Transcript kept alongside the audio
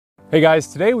Hey guys,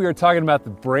 today we are talking about the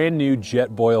brand new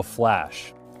Jetboil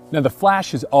Flash. Now the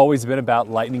Flash has always been about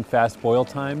lightning fast boil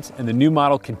times, and the new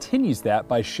model continues that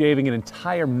by shaving an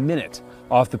entire minute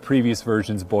off the previous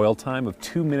version's boil time of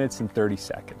 2 minutes and 30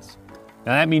 seconds.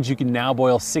 Now that means you can now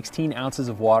boil 16 ounces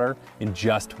of water in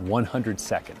just 100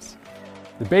 seconds.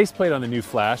 The base plate on the new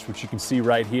Flash, which you can see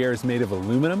right here, is made of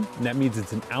aluminum, and that means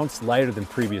it's an ounce lighter than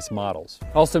previous models.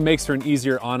 Also makes for an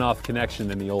easier on-off connection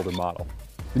than the older model.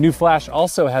 The new Flash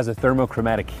also has a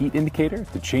thermochromatic heat indicator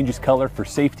that changes color for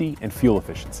safety and fuel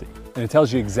efficiency. And it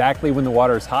tells you exactly when the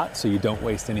water is hot so you don't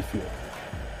waste any fuel.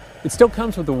 It still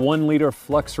comes with a 1-liter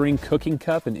flux ring cooking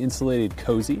cup and insulated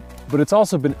cozy, but it's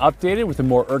also been updated with a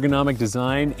more ergonomic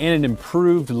design and an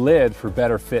improved lid for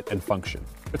better fit and function.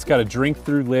 It's got a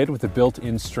drink-through lid with a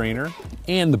built-in strainer,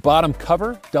 and the bottom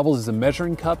cover doubles as a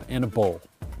measuring cup and a bowl.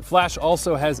 The Flash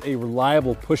also has a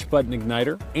reliable push-button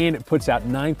igniter, and it puts out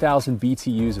 9,000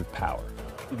 BTUs of power.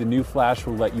 The new Flash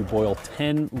will let you boil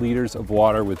 10 liters of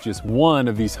water with just one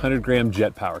of these 100-gram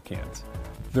GigaPower cans.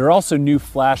 There are also new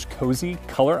Flash Cozy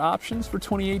color options for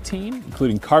 2018,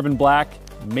 including Carbon Black,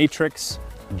 Matrix,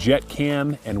 Jet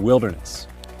Cam, and Wilderness.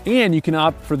 And you can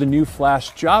opt for the new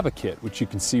Flash Java Kit, which you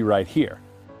can see right here.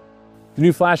 The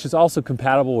new Flash is also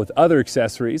compatible with other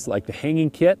accessories like the hanging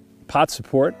kit, pot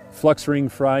support, flux ring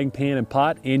frying pan and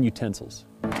pot, and utensils.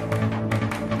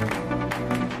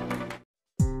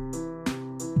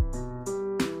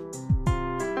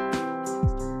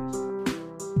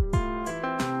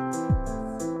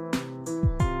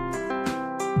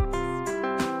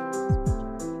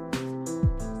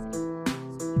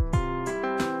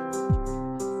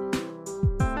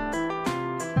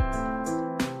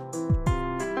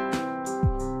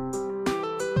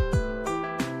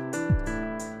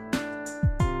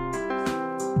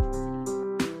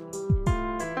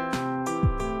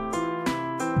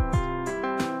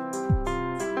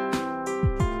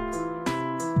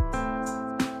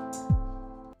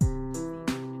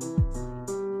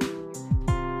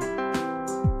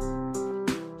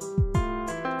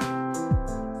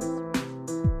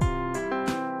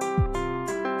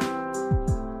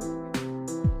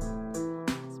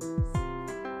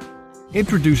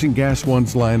 Introducing Gas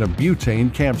One's line of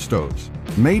butane camp stoves.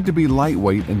 Made to be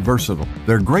lightweight and versatile,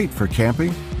 they're great for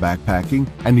camping, backpacking,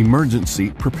 and emergency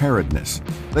preparedness.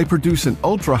 They produce an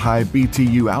ultra-high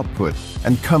BTU output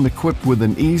and come equipped with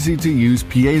an easy-to-use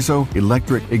piezo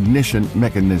electric ignition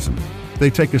mechanism. They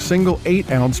take a single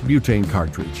 8-ounce butane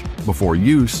cartridge. Before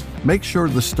use, make sure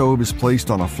the stove is placed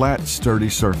on a flat, sturdy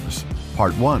surface.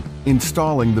 Part 1.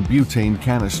 Installing the butane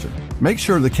canister. Make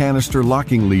sure the canister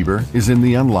locking lever is in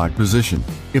the unlock position.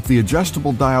 If the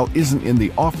adjustable dial isn't in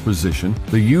the off position,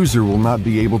 the user will not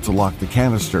be able to lock the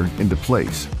canister into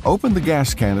place. Open the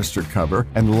gas canister cover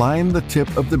and line the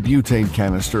tip of the butane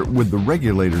canister with the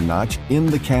regulator notch in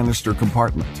the canister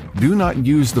compartment. Do not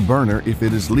use the burner if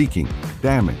it is leaking,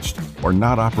 damaged, or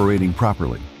not operating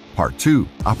properly. Part 2.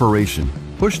 Operation.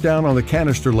 Push down on the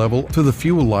canister level to the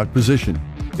fuel lock position.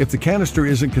 If the canister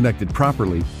isn't connected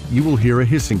properly, you will hear a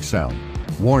hissing sound.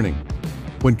 Warning: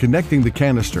 when connecting the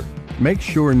canister, make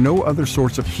sure no other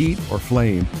sorts of heat or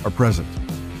flame are present.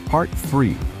 Part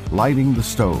 3. Lighting the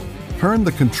stove. Turn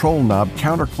the control knob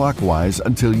counterclockwise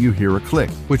until you hear a click,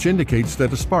 which indicates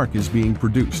that a spark is being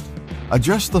produced.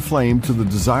 Adjust the flame to the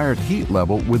desired heat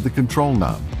level with the control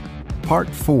knob. Part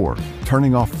 4.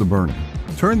 Turning off the burner.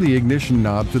 Turn the ignition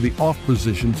knob to the off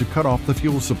position to cut off the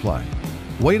fuel supply.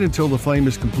 Wait until the flame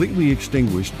is completely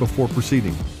extinguished before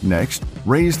proceeding. Next,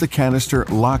 raise the canister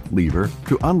lock lever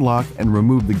to unlock and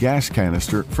remove the gas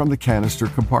canister from the canister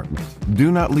compartment.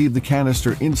 Do not leave the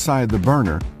canister inside the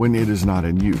burner when it is not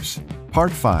in use.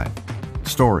 Part 5.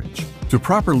 Storage. To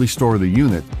properly store the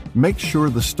unit, make sure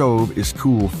the stove is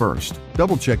cool first.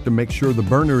 Double check to make sure the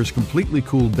burner is completely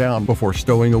cooled down before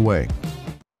stowing away.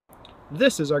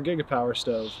 This is our GigaPower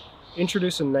stove.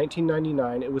 Introduced in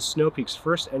 1999, it was Snow Peak's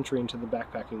first entry into the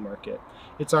backpacking market.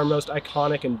 It's our most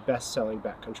iconic and best-selling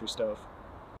backcountry stove.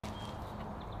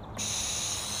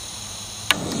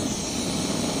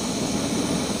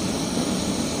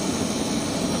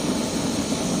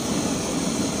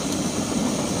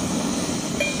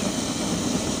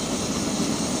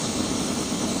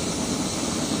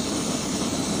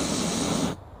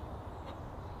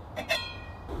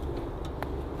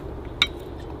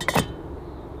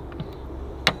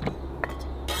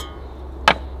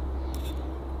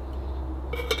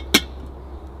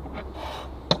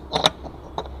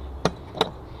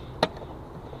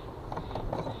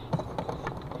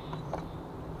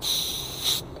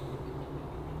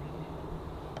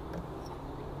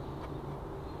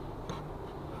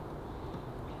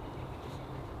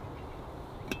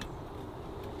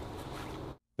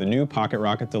 The new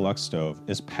PocketRocket Deluxe stove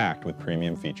is packed with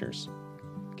premium features.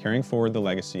 Carrying forward the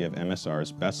legacy of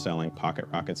MSR's best-selling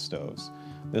PocketRocket stoves,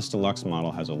 this deluxe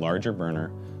model has a larger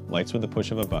burner, lights with the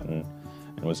push of a button,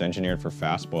 and was engineered for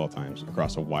fast boil times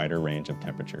across a wider range of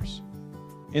temperatures.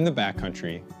 In the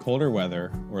backcountry, colder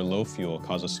weather or low fuel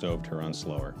cause a stove to run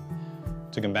slower.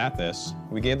 To combat this,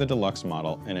 we gave the deluxe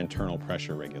model an internal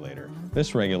pressure regulator.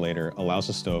 This regulator allows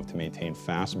the stove to maintain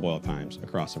fast boil times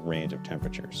across a range of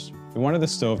temperatures. We wanted the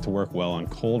stove to work well on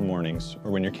cold mornings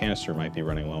or when your canister might be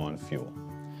running low on fuel.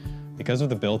 Because of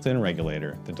the built-in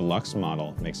regulator, the deluxe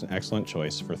model makes an excellent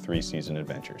choice for three-season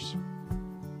adventures.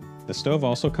 The stove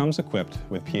also comes equipped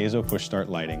with piezo push-start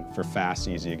lighting for fast,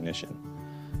 easy ignition.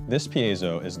 This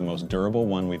piezo is the most durable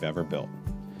one we've ever built.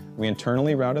 We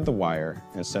internally routed the wire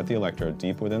and set the electrode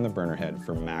deep within the burner head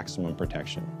for maximum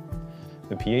protection.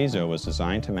 The piezo was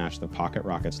designed to match the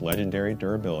PocketRocket's legendary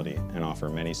durability and offer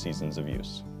many seasons of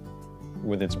use.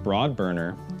 With its broad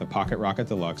burner, the PocketRocket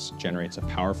Deluxe generates a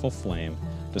powerful flame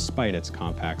despite its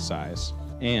compact size,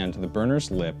 and the burner's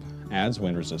lip adds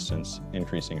wind resistance,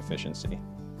 increasing efficiency.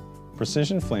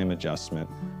 Precision flame adjustment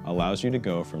allows you to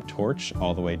go from torch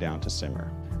all the way down to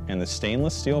simmer, and the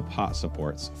stainless steel pot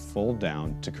supports fold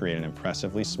down to create an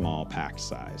impressively small packed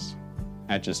size.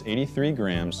 At just 83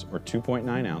 grams or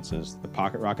 2.9 ounces, the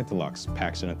PocketRocket Deluxe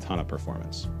packs in a ton of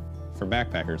performance. For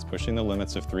backpackers pushing the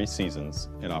limits of 3 seasons,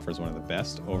 it offers one of the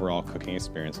best overall cooking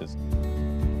experiences.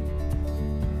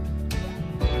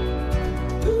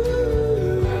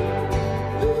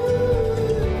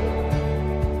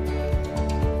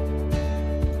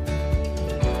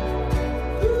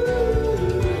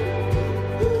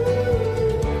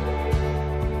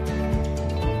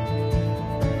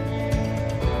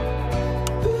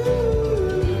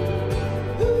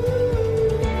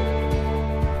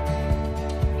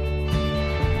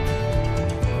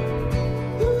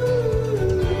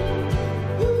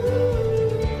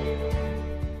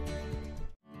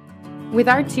 With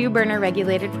our 2-burner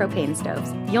regulated propane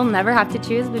stoves, you'll never have to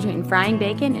choose between frying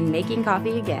bacon and making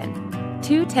coffee again.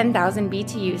 2 10,000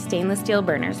 BTU stainless steel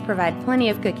burners provide plenty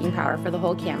of cooking power for the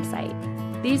whole campsite.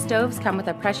 These stoves come with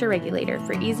a pressure regulator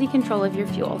for easy control of your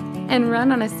fuel and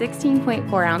run on a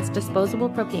 16.4-ounce disposable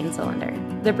propane cylinder.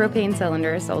 The propane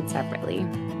cylinder is sold separately.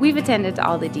 We've attended to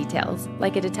all the details,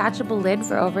 like a detachable lid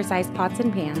for oversized pots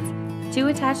and pans, 2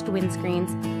 attached windscreens,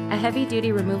 a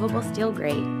heavy-duty removable steel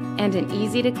grate, and an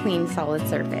easy-to-clean solid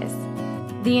surface.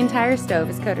 The entire stove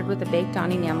is coated with a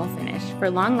baked-on enamel finish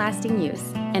for long-lasting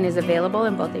use and is available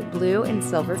in both a blue and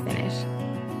silver finish.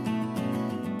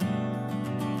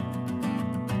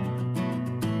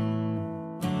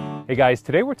 Hey guys,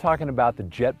 today we're talking about the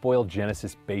Jetboil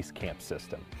Genesis Basecamp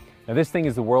system. Now this thing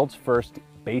is the world's first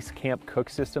Basecamp cook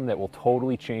system that will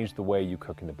totally change the way you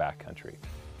cook in the backcountry.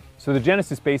 So the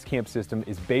Genesis Basecamp system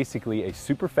is basically a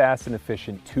super fast and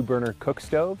efficient 2-burner cook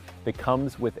stove that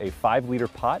comes with a 5-liter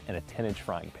pot and a 10-inch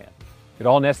frying pan. It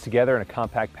all nests together in a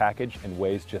compact package and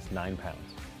weighs just 9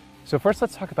 pounds. So first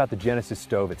let's talk about the Genesis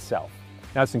stove itself.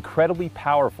 Now it's incredibly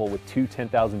powerful with 2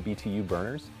 10,000 BTU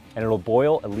burners, and it'll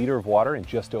boil a liter of water in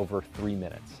just over 3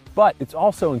 minutes. But it's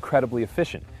also incredibly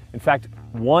efficient. In fact,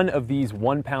 one of these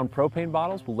 1-pound propane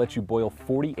bottles will let you boil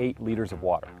 48 liters of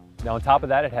water. Now on top of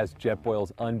that, it has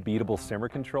Jetboil's unbeatable simmer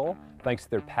control thanks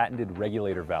to their patented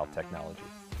regulator valve technology.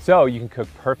 So you can cook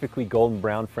perfectly golden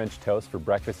brown French toast for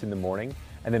breakfast in the morning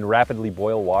and then rapidly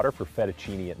boil water for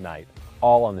fettuccine at night,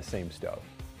 all on the same stove.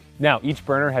 Now each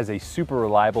burner has a super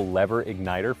reliable lever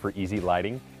igniter for easy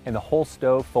lighting, and the whole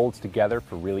stove folds together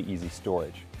for really easy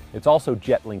storage. It's also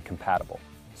JetLink compatible.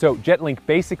 So JetLink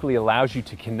basically allows you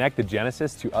to connect the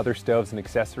Genesis to other stoves and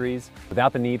accessories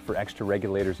without the need for extra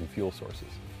regulators and fuel sources.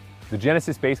 The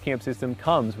Genesis Basecamp system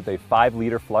comes with a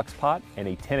 5-liter flux pot and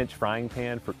a 10-inch frying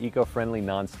pan for eco-friendly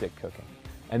non-stick cooking.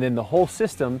 And then the whole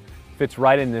system fits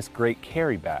right in this great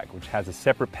carry bag, which has a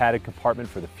separate padded compartment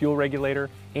for the fuel regulator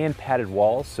and padded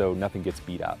walls so nothing gets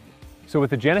beat up. So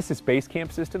with the Genesis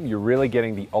Basecamp system, you're really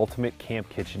getting the ultimate camp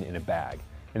kitchen in a bag.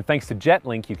 And thanks to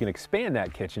JetLink, you can expand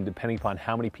that kitchen depending upon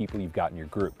how many people you've got in your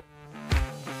group.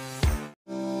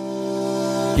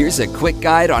 Here's a quick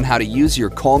guide on how to use your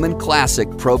Coleman Classic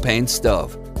propane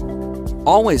stove.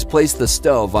 Always place the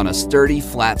stove on a sturdy,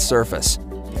 flat surface.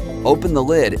 Open the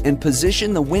lid and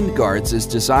position the wind guards as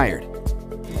desired.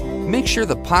 Make sure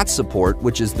the pot support,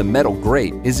 which is the metal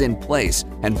grate, is in place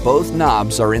and both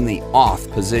knobs are in the off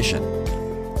position.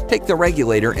 Take the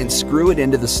regulator and screw it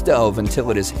into the stove until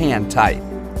it is hand tight.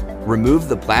 Remove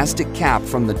the plastic cap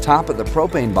from the top of the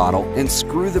propane bottle and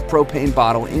screw the propane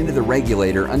bottle into the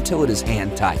regulator until it is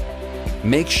hand tight.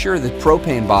 Make sure the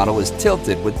propane bottle is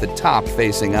tilted with the top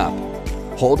facing up.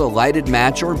 Hold a lighted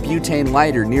match or butane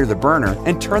lighter near the burner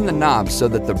and turn the knob so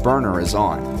that the burner is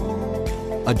on.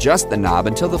 Adjust the knob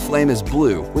until the flame is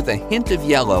blue with a hint of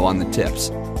yellow on the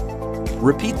tips.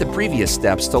 Repeat the previous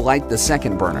steps to light the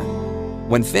second burner.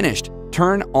 When finished,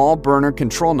 turn all burner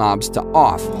control knobs to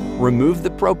off, remove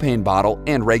the propane bottle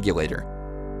and regulator.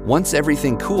 Once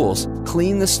everything cools,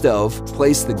 clean the stove,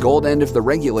 place the gold end of the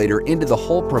regulator into the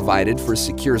hole provided for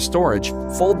secure storage,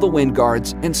 fold the wind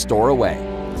guards, and store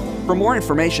away. For more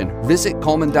information, visit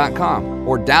Coleman.com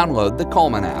or download the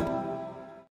Coleman app.